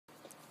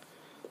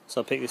So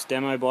I picked this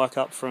demo bike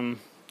up from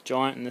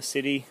Giant in the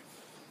city.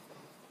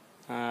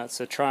 It's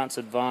a Trance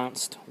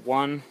Advanced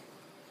 1,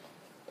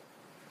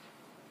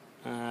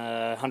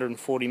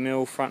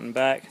 140mm front and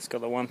back. It's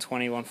got the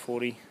 120,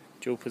 140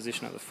 dual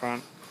position at the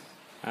front.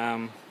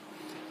 About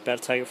to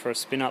take it for a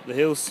spin up the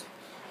hills.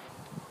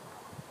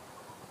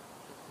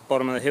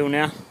 Bottom of the hill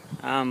now.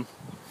 Done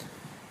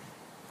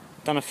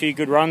a few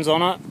good runs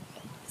on it.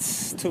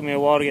 It took me a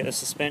while to get the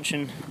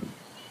suspension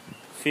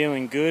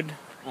feeling good.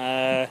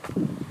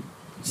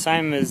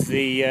 Same as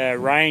the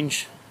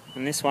range,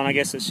 and this one I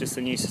guess it's just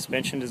the new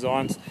suspension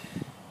designs.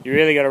 You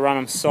really got to run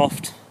them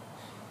soft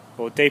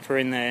or deeper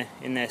in their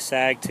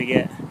sag to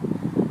get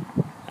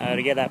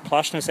that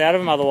plushness out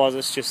of them. Otherwise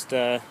it's just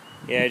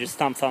just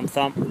thump thump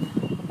thump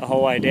the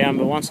whole way down.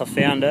 But once I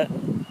found it,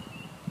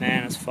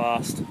 man, it's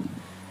fast.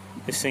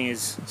 This thing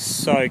is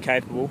so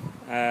capable.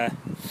 I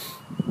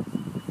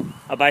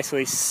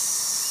basically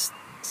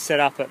set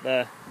up at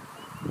the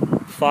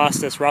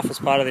fastest,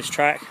 roughest part of this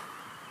track,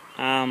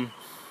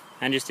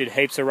 and just did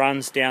heaps of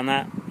runs down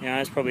that. You know,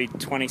 it's probably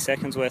 20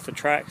 seconds worth of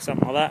track,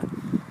 something like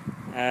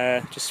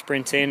that. Just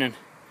sprint in and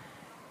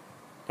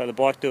let the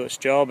bike do its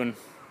job. And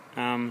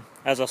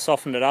as I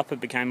softened it up, it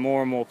became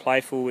more and more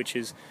playful, which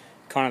is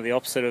kind of the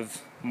opposite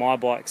of my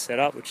bike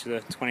setup, which is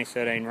a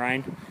 2013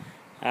 Rain.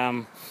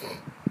 And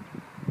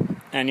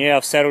yeah,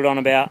 I've settled on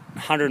about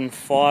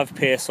 105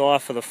 psi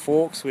for the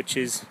forks, which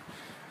is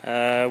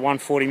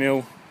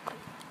 140mm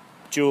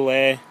dual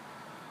air,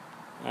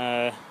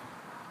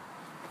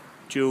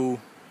 dual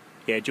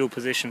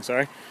position,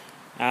 sorry.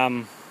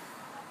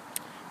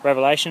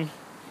 Revelation.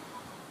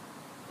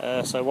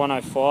 So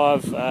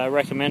 105,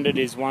 recommended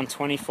is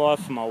 125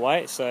 for my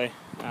weight, so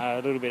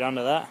a little bit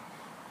under that.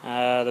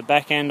 The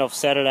back end I've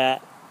set it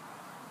at,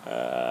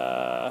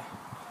 I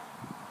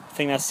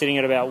think that's sitting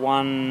at about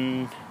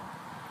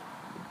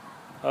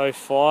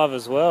 105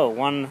 as well,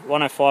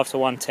 105 to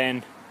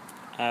 110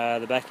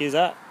 the back is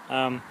at,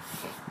 and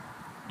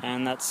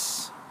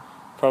that's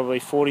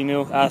probably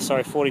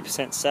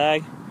 40%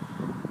 sag.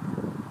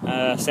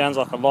 Sounds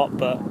like a lot,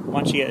 but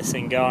once you get this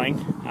thing going,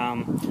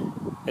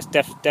 it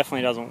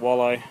definitely doesn't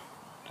wallow.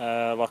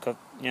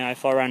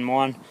 If I ran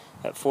mine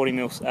at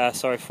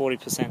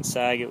 40%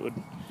 sag, it'd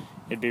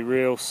be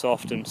real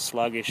soft and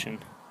sluggish, and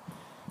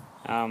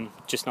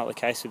just not the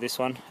case with this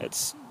one.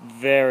 It's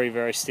very,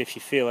 very stiff.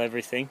 You feel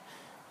everything.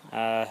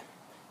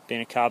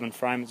 Being a carbon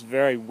frame, it's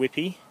very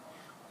whippy.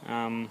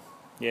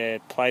 Yeah,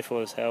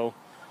 playful as hell.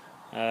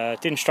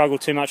 Didn't struggle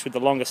too much with the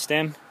longer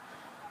stem.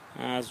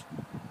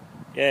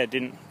 It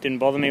didn't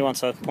bother me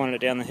once I pointed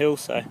it down the hill,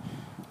 so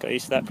got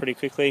used to that pretty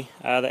quickly.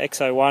 The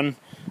X01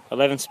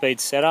 11-speed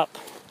setup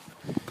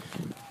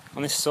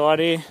on this side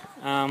here.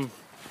 As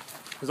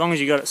long as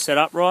you got it set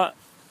up right,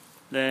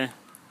 they're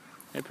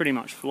pretty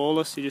much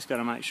flawless. You just got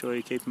to make sure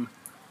you keep them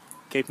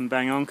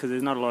bang on, because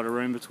there's not a lot of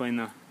room between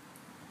the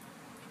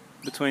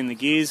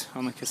gears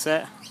on the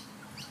cassette.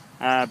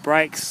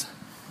 Brakes,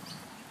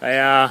 they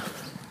are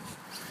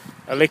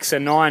Elixir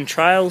 9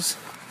 trails.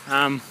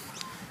 Yeah,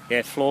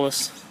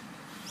 flawless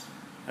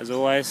as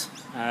always.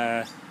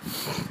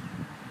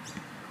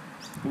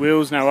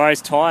 Wheels, no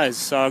worries. Tyres,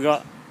 so I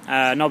got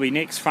knobby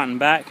nicks front and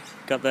back.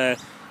 Got the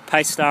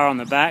Pace Star on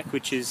the back,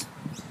 which is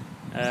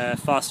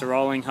faster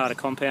rolling, harder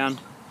compound,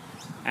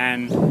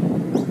 and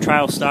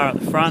Trail Star at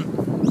the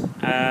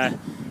front.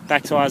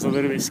 Back tyres a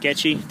little bit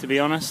sketchy, to be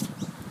honest.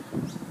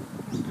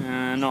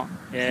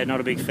 Not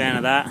a big fan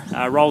of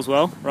that. Rolls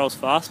well, rolls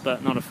fast,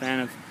 but not a fan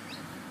of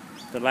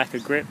the lack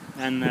of grip,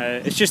 and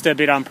it's just a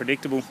bit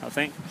unpredictable, I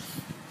think.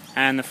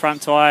 And the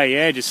front tyre,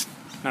 yeah, just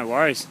no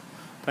worries,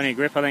 plenty of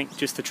grip. I think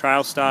just the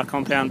Trail Star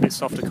compound, a bit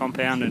softer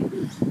compound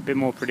and a bit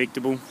more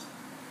predictable.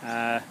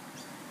 Yeah,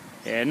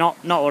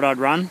 not what I'd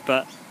run,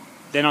 but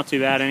they're not too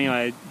bad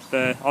anyway.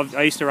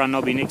 I used to run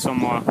knobby nicks on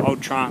my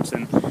old Trance,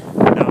 and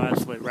they were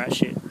absolute rat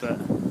shit,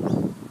 but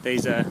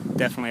these are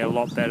definitely a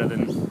lot better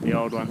than the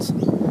old ones.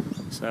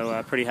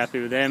 So pretty happy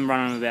with them.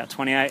 Running about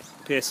 28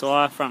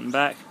 psi front and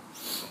back.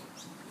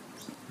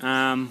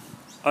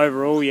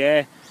 Overall,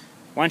 yeah,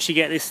 once you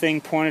get this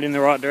thing pointed in the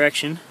right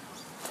direction,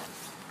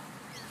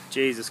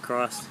 Jesus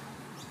Christ,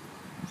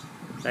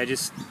 they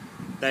just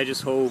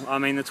haul. I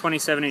mean, the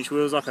 27-inch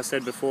wheels, like I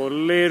said before, a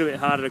little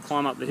bit harder to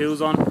climb up the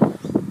hills on.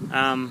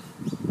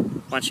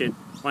 Once you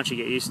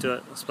get used to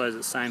it, I suppose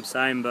it's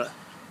same, but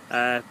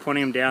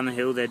pointing them down the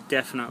hill, they're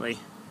definitely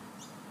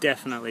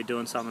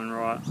doing something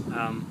right.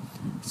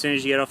 As soon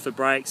as you get off the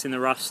brakes in the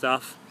rough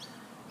stuff,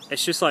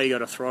 it's just like you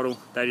got a throttle.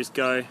 They just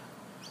go,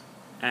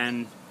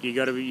 and you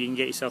can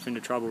get yourself into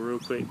trouble real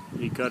quick.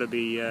 You got to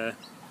be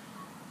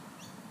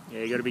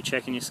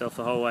checking yourself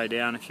the whole way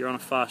down. If you're on a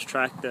fast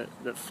track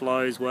that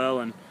flows well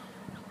and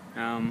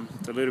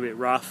it's a little bit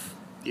rough,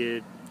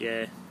 you'll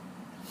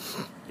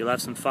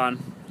have some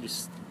fun.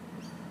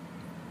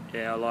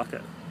 I like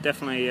it.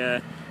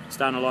 Definitely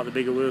starting to like the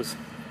bigger wheels.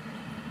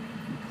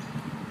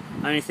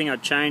 Only thing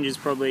I'd change is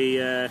probably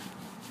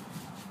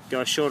go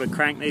a shorter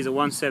crank. These are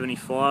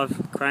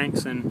 175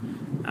 cranks, and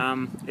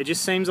it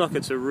just seems like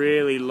it's a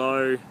really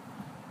low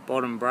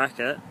bottom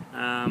bracket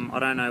I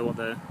don't know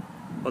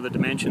what the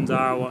dimensions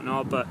are or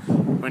whatnot, but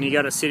when you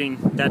got it sitting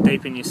that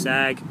deep in your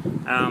sag,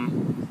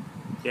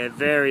 yeah,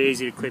 very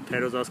easy to clip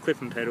pedals. I was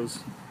clipping pedals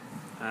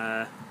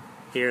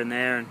here and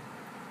there,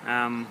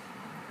 and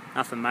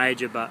nothing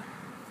major, but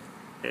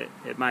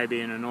it may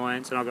be an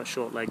annoyance. And I've got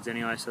short legs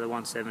anyway, so the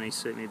 170s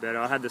suit me better.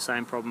 I had the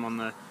same problem on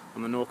the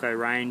Norco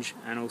Range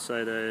and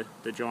also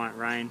the Giant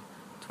Rain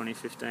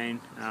 2015.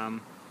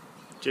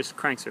 Just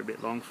cranks are a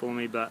bit long for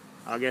me, but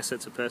I guess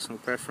it's a personal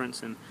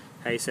preference and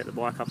how you set the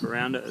bike up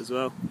around it as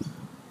well.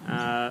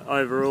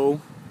 Overall,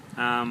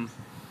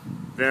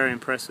 very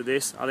impressed with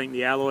this. I think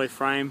the alloy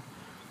frame,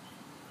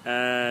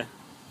 you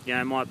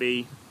know, might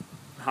be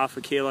half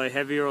a kilo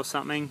heavier or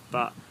something,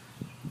 but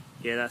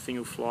yeah, that thing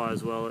will fly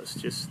as well. It's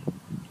just,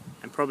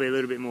 and probably a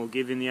little bit more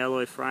give in the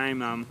alloy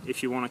frame.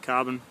 If you want a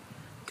carbon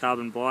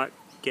bike,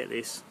 get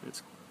this.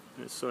 It's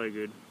so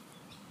good.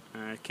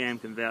 Cam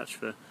can vouch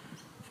for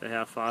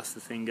how fast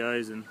the thing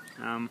goes, and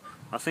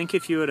I think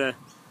if you were to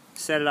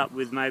set it up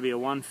with maybe a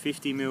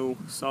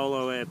 150mm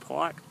solo air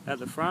pike at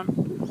the front,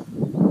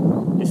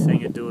 this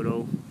thing would do it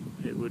all.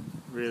 It would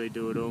really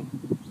do it all.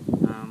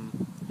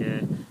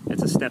 Yeah,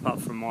 it's a step up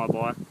from my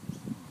bike,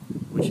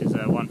 which is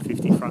a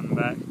 150 front and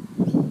back.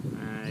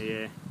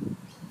 Yeah,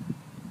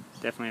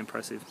 definitely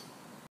impressive.